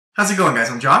How's it going, guys?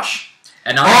 I'm Josh.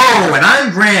 And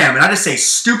I'm Graeme, and I just say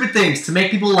stupid things to make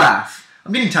people laugh.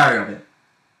 I'm getting tired of it.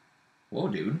 Whoa,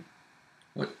 dude.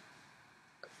 What?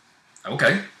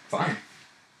 Okay, fine.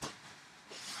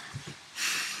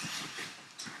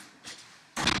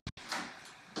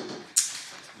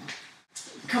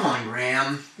 Come on,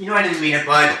 Graeme. You know I didn't mean it,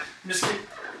 bud. I'm just kidding.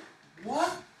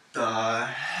 What the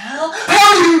hell?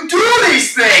 How do you do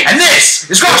these things? And this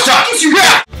is Ghost Talk!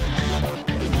 Yeah!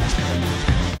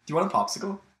 Do you want a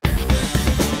popsicle?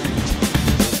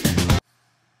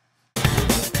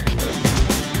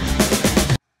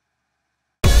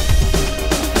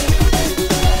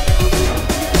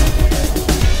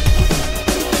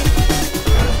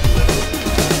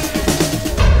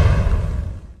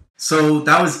 So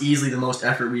that was easily the most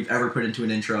effort we've ever put into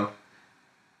an intro.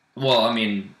 Well, I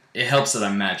mean, it helps that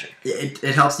I'm magic. It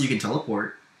helps that you can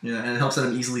teleport. Yeah, and it helps that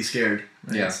I'm easily scared.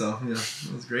 Right? Yeah. So, yeah,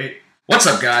 it was great. What's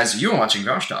up, guys? You're watching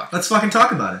Gosh Talk. Let's fucking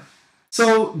talk about it.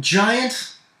 So,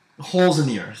 giant holes in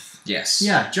the earth. Yes.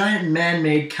 Yeah, giant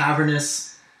man-made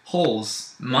cavernous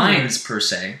holes. Mines, per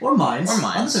se. Or mines. Or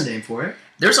mines. That's a name for it.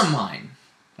 There's a mine.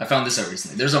 I found this out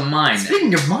recently. There's a mine.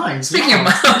 Speaking of mines. Speaking of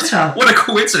mines, Yeah. what a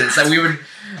coincidence that we would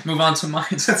move on to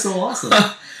mines. That's so awesome.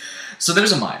 So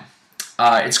there's a mine.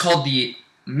 It's called the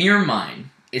Mir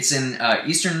Mine. It's in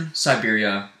eastern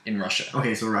Siberia in Russia.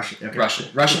 Okay, so Russia. Okay.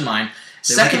 Russian mine.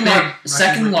 They Second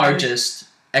like largest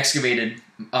excavated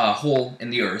hole in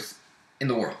the earth in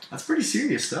the world. That's pretty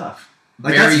serious stuff.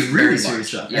 Like, Very, that's really very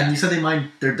serious large. stuff. Yeah. And you said they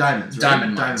mine their diamonds, right?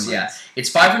 Diamond mines, yeah.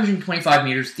 It's 525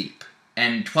 meters deep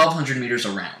and 1,200 meters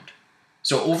around.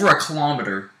 So over a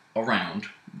kilometer around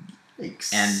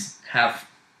Yikes. and half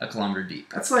a kilometer deep.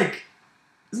 That's like...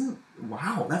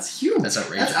 Wow, that's huge. That's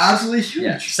outrageous. That's absolutely huge.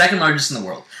 Yeah, second largest in the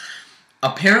world.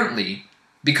 Apparently,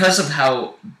 because of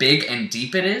how big and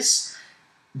deep it is,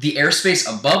 the airspace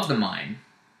above the mine...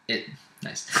 The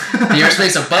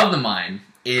airspace above the mine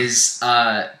is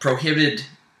prohibited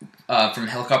from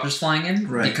helicopters flying in,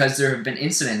 right, because there have been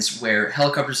incidents where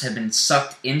helicopters have been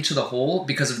sucked into the hole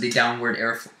because of the downward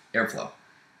airflow.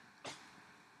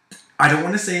 I don't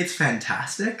want to say it's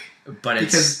fantastic, but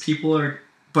because people are...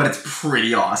 But it's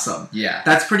pretty awesome. Yeah.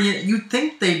 That's pretty... You'd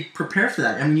think they prepare for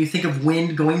that. I mean, you think of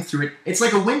wind going through it. It's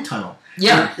like a wind tunnel.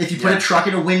 Yeah. If you put a truck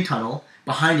in a wind tunnel,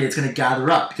 behind it, it's going to gather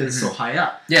up because it's so high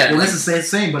up. Yeah. Well, this is the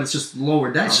same, but it's just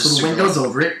lower down. So the wind goes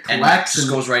over it, collects, and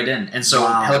just goes right in. And so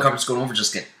helicopters going over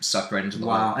just get sucked right into the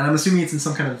hole. Wow. And I'm assuming it's in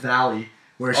some kind of valley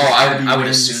where it's I would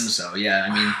assume so, yeah.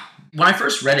 I mean, when I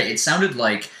first read it sounded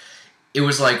like it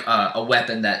was like a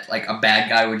weapon that like a bad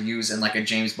guy would use in like a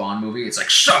James Bond movie. It's like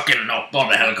sucking up all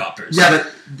the helicopters. Yeah,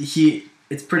 but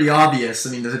it's pretty obvious. I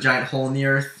mean, there's a giant hole in the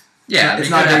earth. Yeah, it's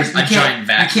not very, a giant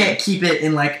vacuum. You can't keep it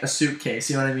in like a suitcase.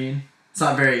 You know what I mean? It's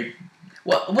not very.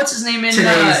 What's his name in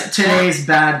today's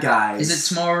bad guys? Is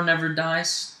it Tomorrow Never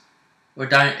Dies? Or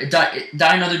Die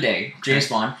Another Day? James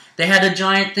Bond. They had a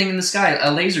giant thing in the sky, a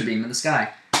laser beam in the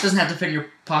sky. It doesn't have to fit in your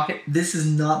pocket. This is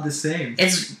not the same.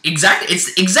 It's exactly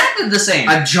the same.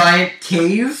 A giant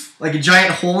cave, like a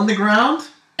giant hole in the ground,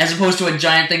 as opposed to a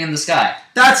giant thing in the sky.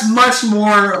 That's much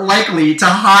more likely to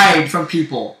hide from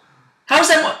people. How is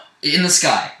that in the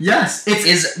sky? Yes,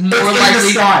 it's more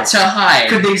likely to hide.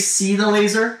 Could they see the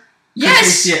laser? Yes! Could they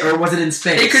see it, or was it in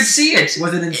space? They could see it.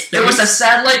 Was it in space? It was a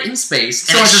satellite in space.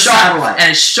 So it's a satellite.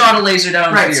 And it shot a laser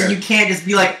down right, here. So you can't just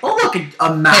be like, oh look,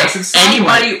 a massive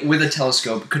satellite. Anybody with a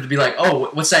telescope could be like, oh,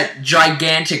 what's that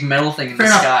gigantic metal thing in the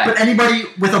sky? But anybody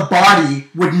with a body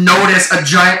would notice a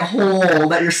giant hole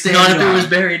that you're standing on. Not if it was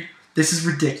buried. This is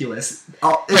ridiculous.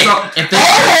 All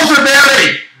holes are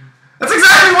buried! That's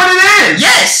exactly what it is!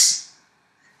 Yes!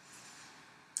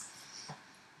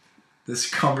 This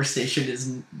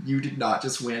conversation you did not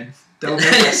just win. Don't make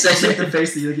the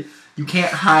face that you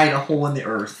can't hide a hole in the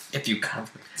earth. If you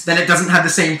cover it. Then it doesn't have the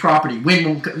same property. Wind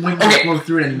won't blow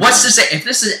through it anymore. What's to say,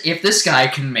 if this guy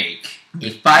can make a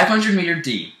 500 meter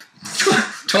deep,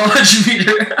 1,200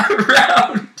 meter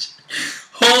around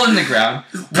hole in the ground,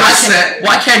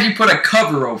 why can't you put a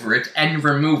cover over it and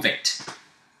remove it?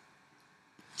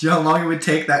 Do you know how long it would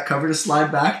take that cover to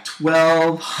slide back?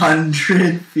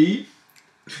 1,200 feet?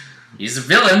 He's a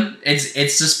villain. It's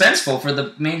suspenseful for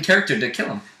the main character to kill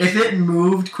him. If it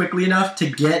moved quickly enough to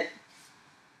get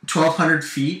 1,200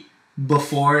 feet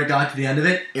before it got to the end of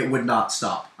it, it would not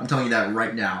stop. I'm telling you that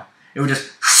right now. It would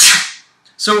just...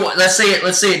 So let's say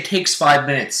it takes 5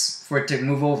 minutes for it to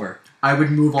move over. I would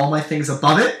move all my things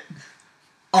above it,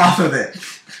 off of it.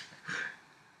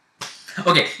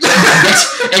 Okay,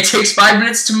 it takes 5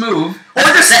 minutes to move. Or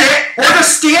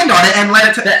just stand on it and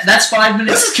let it... That's 5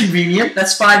 minutes. This is convenient.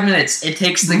 That's 5 minutes. It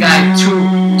takes the guy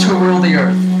to rule the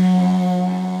earth.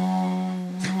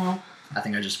 I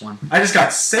think I just won. I just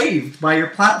got saved by your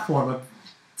platform of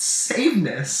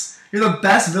saveness. You're the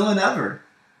best villain ever.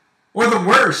 Or the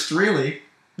worst, really.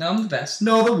 No, I'm the best.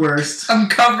 No, the worst. I'm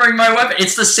covering my weapon.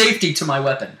 It's the safety to my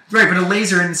weapon. Right, but a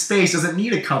laser in space doesn't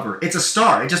need a cover. It's a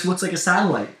star. It just looks like a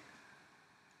satellite.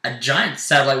 A giant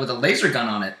satellite with a laser gun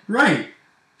on it. Right.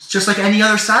 It's just like any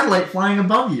other satellite flying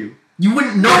above you. You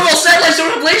wouldn't know. Normal satellites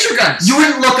don't have laser guns. You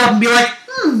wouldn't look up and be like,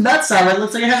 that satellite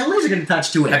looks like it has a laser gun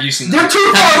attached to it. Have you seen the They're movie?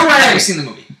 too far away! Have you seen the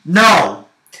movie? No.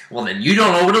 Well, then you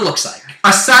don't know what it looks like.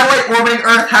 A satellite orbiting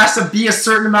Earth has to be a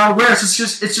certain amount aware. So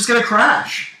it's just going to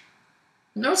crash.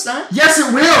 No, it's not. Yes,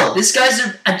 it will. This guy's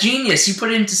a genius. He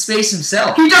put it into space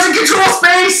himself. He doesn't control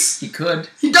space. He could.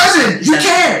 He doesn't. He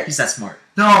can't. He's that smart.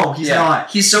 No, he's not.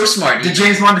 He's so smart. Did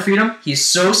James Bond defeat him? He's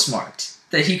so smart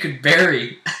that he could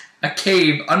bury a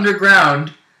cave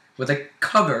underground with a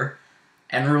cover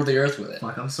and rule the Earth with it.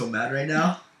 Fuck, I'm so mad right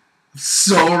now. I'm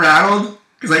so rattled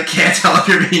because I can't tell if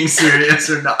you're being serious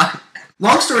or not.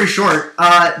 Long story short,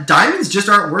 diamonds just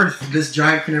aren't worth this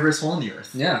giant carnivorous hole in the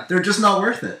Earth. Yeah. They're just not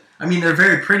worth it. I mean, they're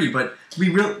very pretty, but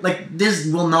this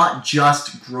will not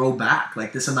just grow back.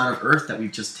 Like, this amount of Earth that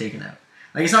we've just taken out.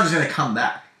 Like, it's not just going to come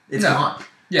back. It's gone.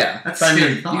 Yeah. That's but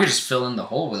scary you thought. could just fill in the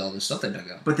hole with all the stuff they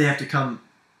dug out. But they have to come...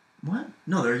 What?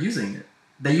 No, they're using it.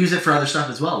 They use it for other stuff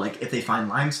as well. Like, if they find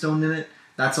limestone in it,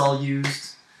 that's all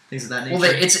used. Things of that nature.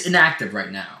 Well, it's inactive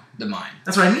right now, the mine.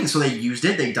 That's what I mean. So they used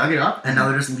it, they dug it up, and now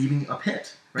they're just leaving a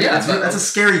pit. Right? Yeah, that's a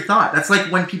scary thought. That's like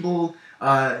when people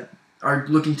are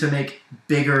looking to make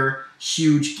bigger,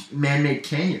 huge man-made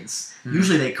canyons. Mm-hmm.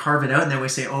 Usually they carve it out and they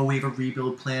always say, oh, we have a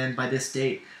rebuild plan by this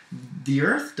date. The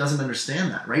Earth doesn't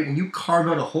understand that, right? When you carve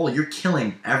out a hole, you're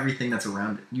killing everything that's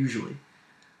around it, usually.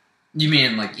 You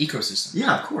mean like ecosystem?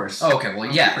 Yeah, of course. Oh, okay. Well,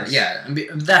 of yeah, course. yeah. I mean,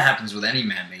 that happens with any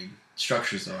man-made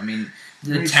structures, though. I mean,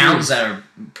 the Very towns true. that are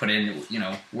put in,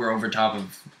 we're over top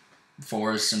of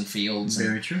forests and fields.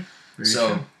 Very true. Very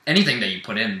so true. anything that you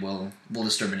put in will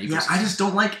disturb an ecosystem. Yeah, I just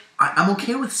don't like... I'm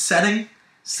okay with settling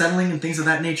and things of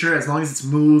that nature as long as it's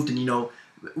moved and,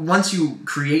 once you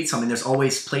create something, there's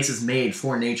always places made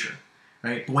for nature,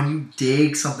 right? But when you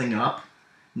dig something up,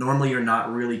 normally you're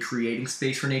not really creating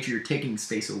space for nature, you're taking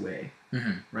space away,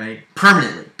 right?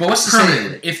 Permanently. But what's to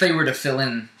say if they were to fill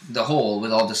in the hole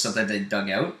with all the stuff that they dug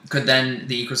out, could then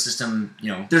the ecosystem,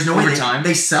 there's no over way time...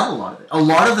 They sell a lot of it. A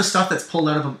lot of the stuff that's pulled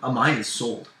out of a mine is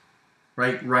sold,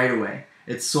 right away.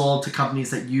 It's sold to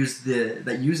companies that use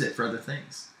it for other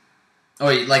things.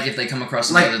 Oh, like if they come across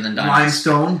something other than diamonds.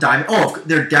 Limestone, diamond. Oh,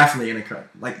 they're definitely going to cut.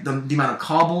 Like the amount of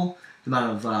cobble, the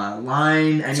amount of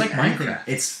line. It's like anything. Minecraft.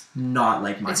 It's not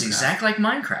like Minecraft. It's exactly like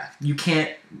Minecraft. You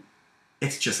can't...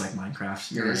 It's just like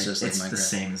Minecraft. You're right. Just like it's Minecraft. the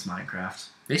same as Minecraft.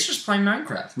 They should just play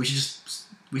Minecraft. We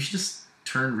should just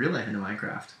turn real life into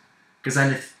Minecraft. Because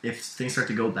then if things start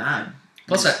to go bad...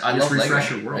 Plus, I love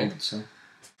refresh Lego, your world. right? So...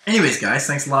 Anyways, guys,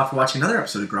 thanks a lot for watching another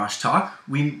episode of Grosh Talk.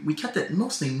 We kept it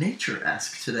mostly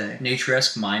nature-esque today.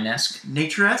 Nature-esque, mine-esque.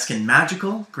 Nature-esque and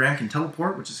magical. Graeme can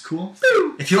teleport, which is cool.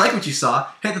 Woo! If you like what you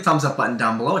saw, hit the thumbs up button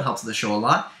down below. It helps the show a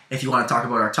lot. If you want to talk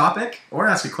about our topic or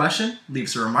ask a question, leave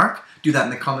us a remark. Do that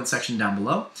in the comment section down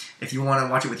below. If you want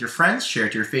to watch it with your friends, share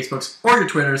it to your Facebooks or your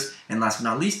Twitters. And last but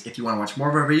not least, if you want to watch more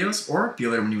of our videos or be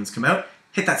alert when new ones come out,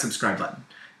 hit that subscribe button.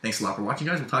 Thanks a lot for watching,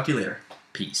 guys. We'll talk to you later.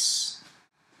 Peace.